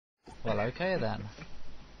Well, okay then.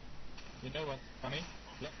 You know what's funny?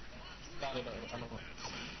 Let's start it over.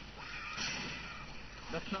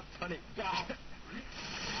 That's not funny.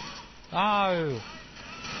 Oh!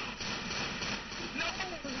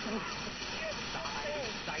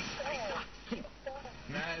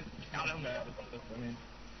 Man, got him. I mean,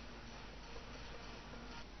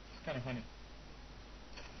 it's kind of funny.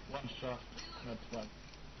 One shot, not twice.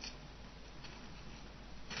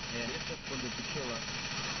 Yeah, you just wanted to kill her.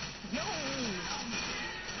 No!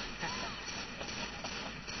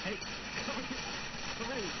 Hey, come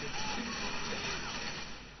away.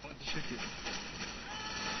 I want to shoot you.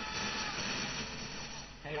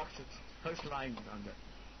 Hey, Oxford, who's lying on that?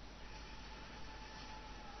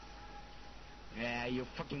 Yeah, you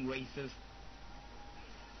fucking racist.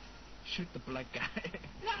 Shoot the black guy.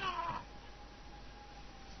 No!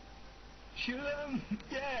 Shoot him!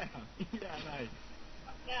 Yeah! Yeah, nice.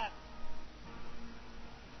 Yeah.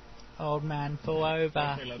 Old man, pull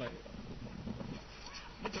over. Okay, like.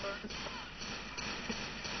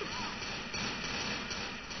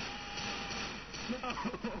 No!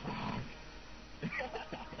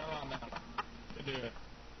 Come on now. You do it.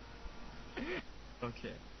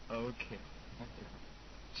 Okay, okay.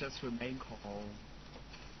 Just remain calm.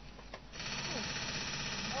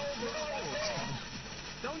 Oh,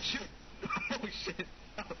 no. Don't shoot! Oh shit!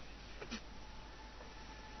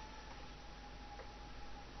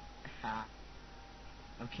 Ha.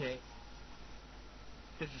 Okay.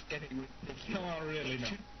 This is getting ridiculous. Come on, really now.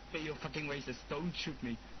 Shoot me, you fucking racist. Don't shoot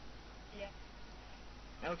me.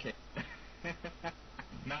 Yeah. Okay.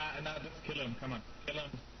 Nah, just kill him. Come on, kill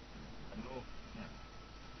him. No.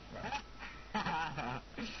 Right.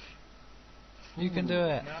 You can do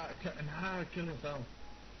it. Nah, kill yourself.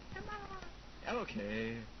 Come on.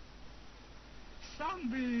 Okay.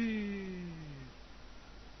 Zombies!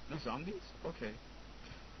 No zombies? Okay.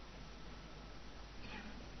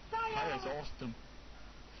 Fire is awesome.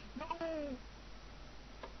 No!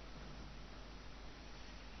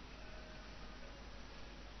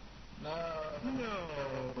 No.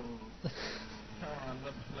 Come on,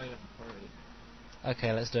 let's play it for it.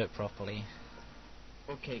 Okay, let's do it properly.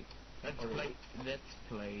 Okay, let's play. Let's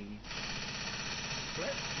play.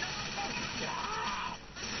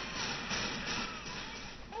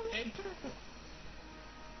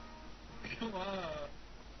 Come on.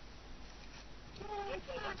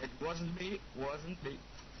 It wasn't me. Wasn't me.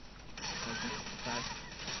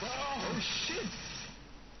 Oh shit!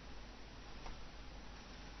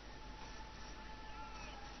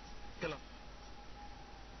 Kill him.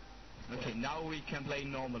 Okay, now we can play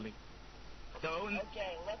normally. Don't.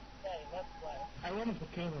 Okay, let's play. I wanted to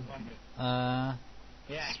kill the zombie.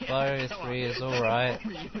 Yeah. Spyro come 3 on. is alright,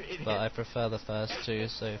 You idiot. but I prefer the first two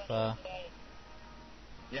so far.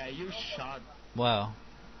 Yeah, you shot. Well,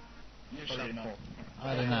 You shot Paul.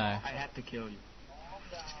 I don't know. I had to kill you.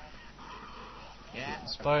 Yeah.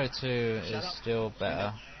 Spyro 2 is up. still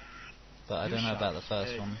better, but I You don't know shot. about the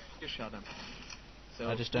first one. You shot him. So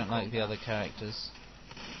I just don't like the other characters.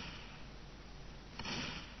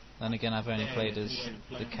 Then again, I've only played as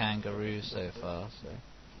the kangaroo so far, so...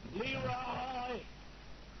 Leroy!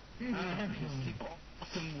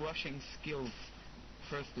 Awesome rushing skills.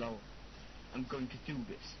 First level. I'm going to do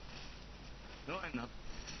this. No, I'm not.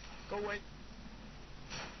 Go away.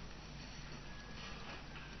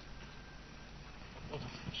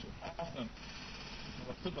 Awesome.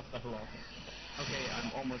 That's super stuff awesome. Okay,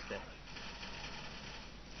 I'm almost there.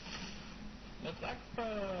 Let's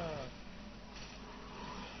expert!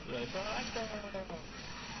 Let's expert!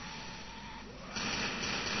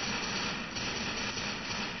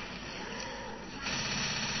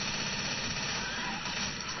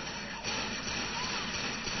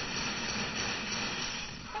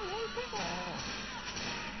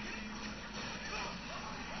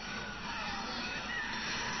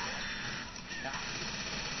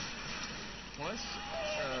 What?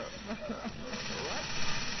 What?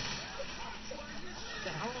 The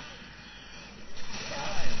hell?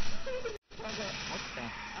 What the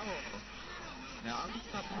hell? Now I'm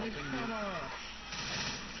not helping you. Come on!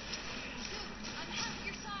 I'm half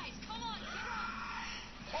your size. Come on,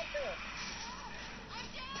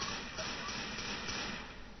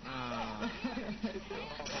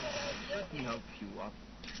 Let me help you up.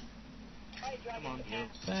 Come on, here.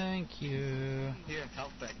 Thank you. Here,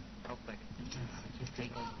 help back. Help back.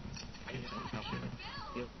 Take help.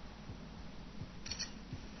 Here.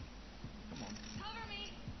 Come on. cover me.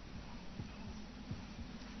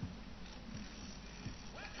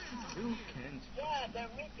 You can't. Yeah, they're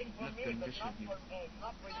meeting for Not me, going but to shoot not you. for me.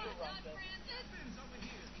 Not for you, Russell.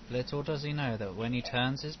 Little does he know that when he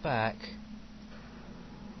turns his back,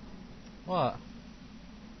 What?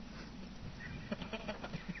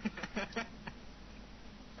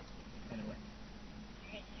 Anyway.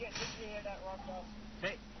 Did you hear that, Rocco?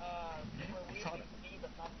 Hey, We're I saw weaving that. me,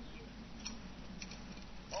 but not you.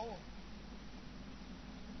 Oh.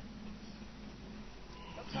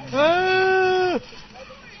 Ah!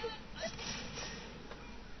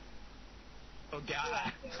 Oh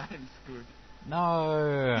god, I'm screwed.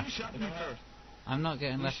 No! You shot me first. I'm not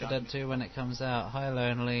getting Who Left 4 shot Dead 2 when it comes out. Hi,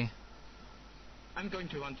 Lonely. I'm going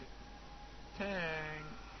to want to. Tang.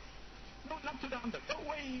 No, not to the under. Go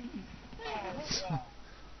away. Yeah.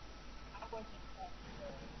 I wasn't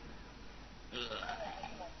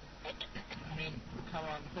I mean, come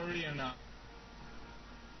on, for real now.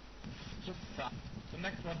 Just stop. The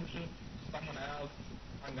next one who shoots someone else,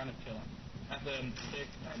 I'm gonna kill him. As in, big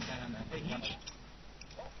and then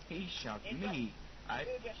He shot me. You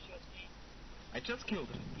just shoot me. I just killed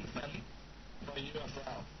him. and for you as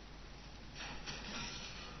well.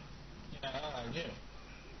 Yeah, you.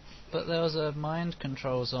 But there was a mind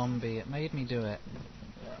control zombie. It made me do it.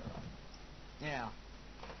 Yeah.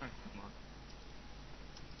 Oh, come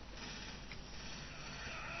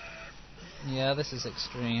on. Yeah, this is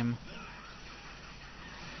extreme.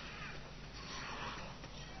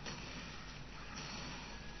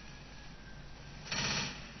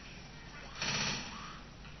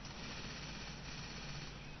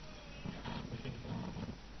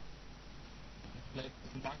 Like,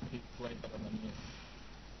 monkey way better than you.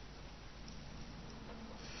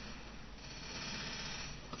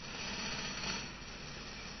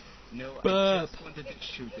 No, I Burp. just wanted to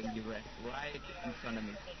shoot him, you were right in front of me.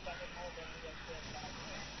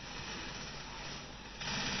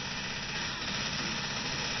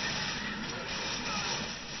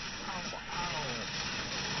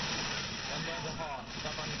 And there's a hawk.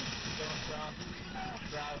 Someone goes around,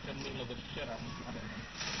 crouch and needle the shit out of him.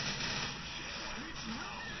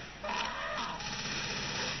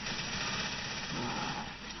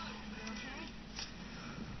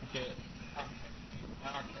 Okay. Okay.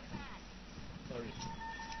 Sorry.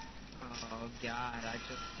 Oh god, I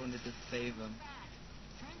just wanted to save him.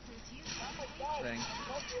 Thanks.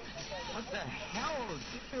 What the hell,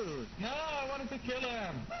 dude? No, I wanted to kill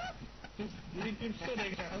him. You keep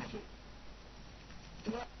shooting him.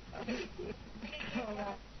 Come on.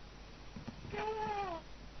 Come on.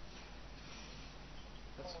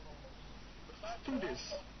 Let's do this.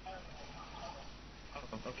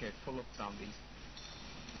 Oh, okay, full of zombies.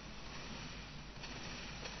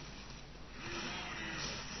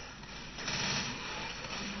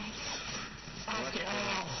 Okay.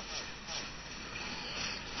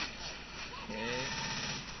 Okay.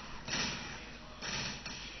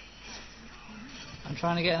 I'm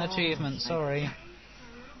trying to get an achievement, sorry.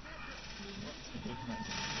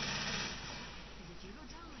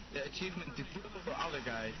 The achievement to kill the other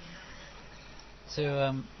guy.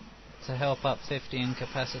 To help up 50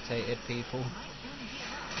 incapacitated people.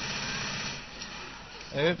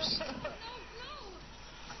 Oops.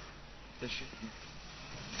 The shooting.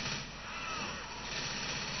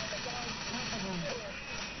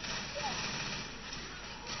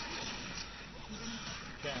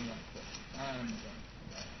 Damn right. I'm done.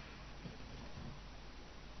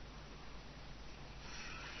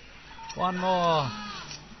 One more.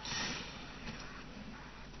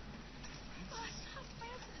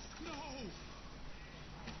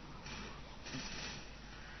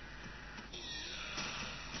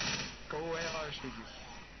 Go away, I'll shoot you.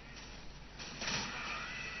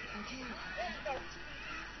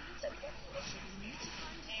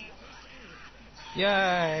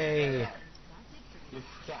 Yay! You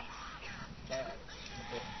suck. Bad.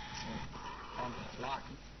 On the block.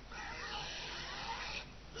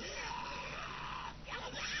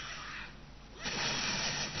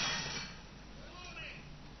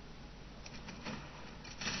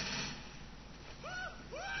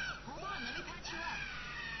 Hold on, let me patch you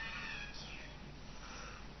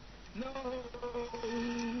up. No!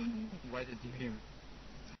 Why did you hear me?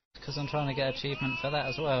 Because I'm trying to get achievement for that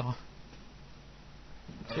as well.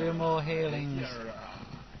 2 more healings.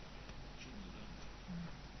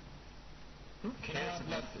 Who cares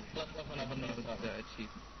about Let's open up another the cover.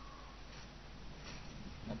 achievement?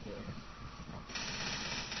 That's it.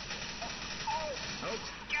 Oh,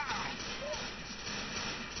 God!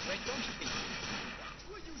 Wait, don't shoot me!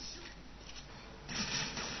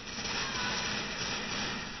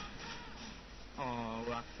 Oh,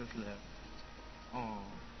 Roxas left. Oh.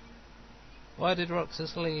 Why did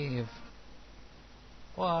Roxas leave?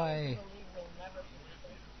 Why?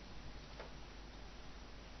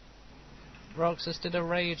 Roxas did a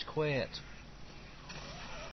rage quit.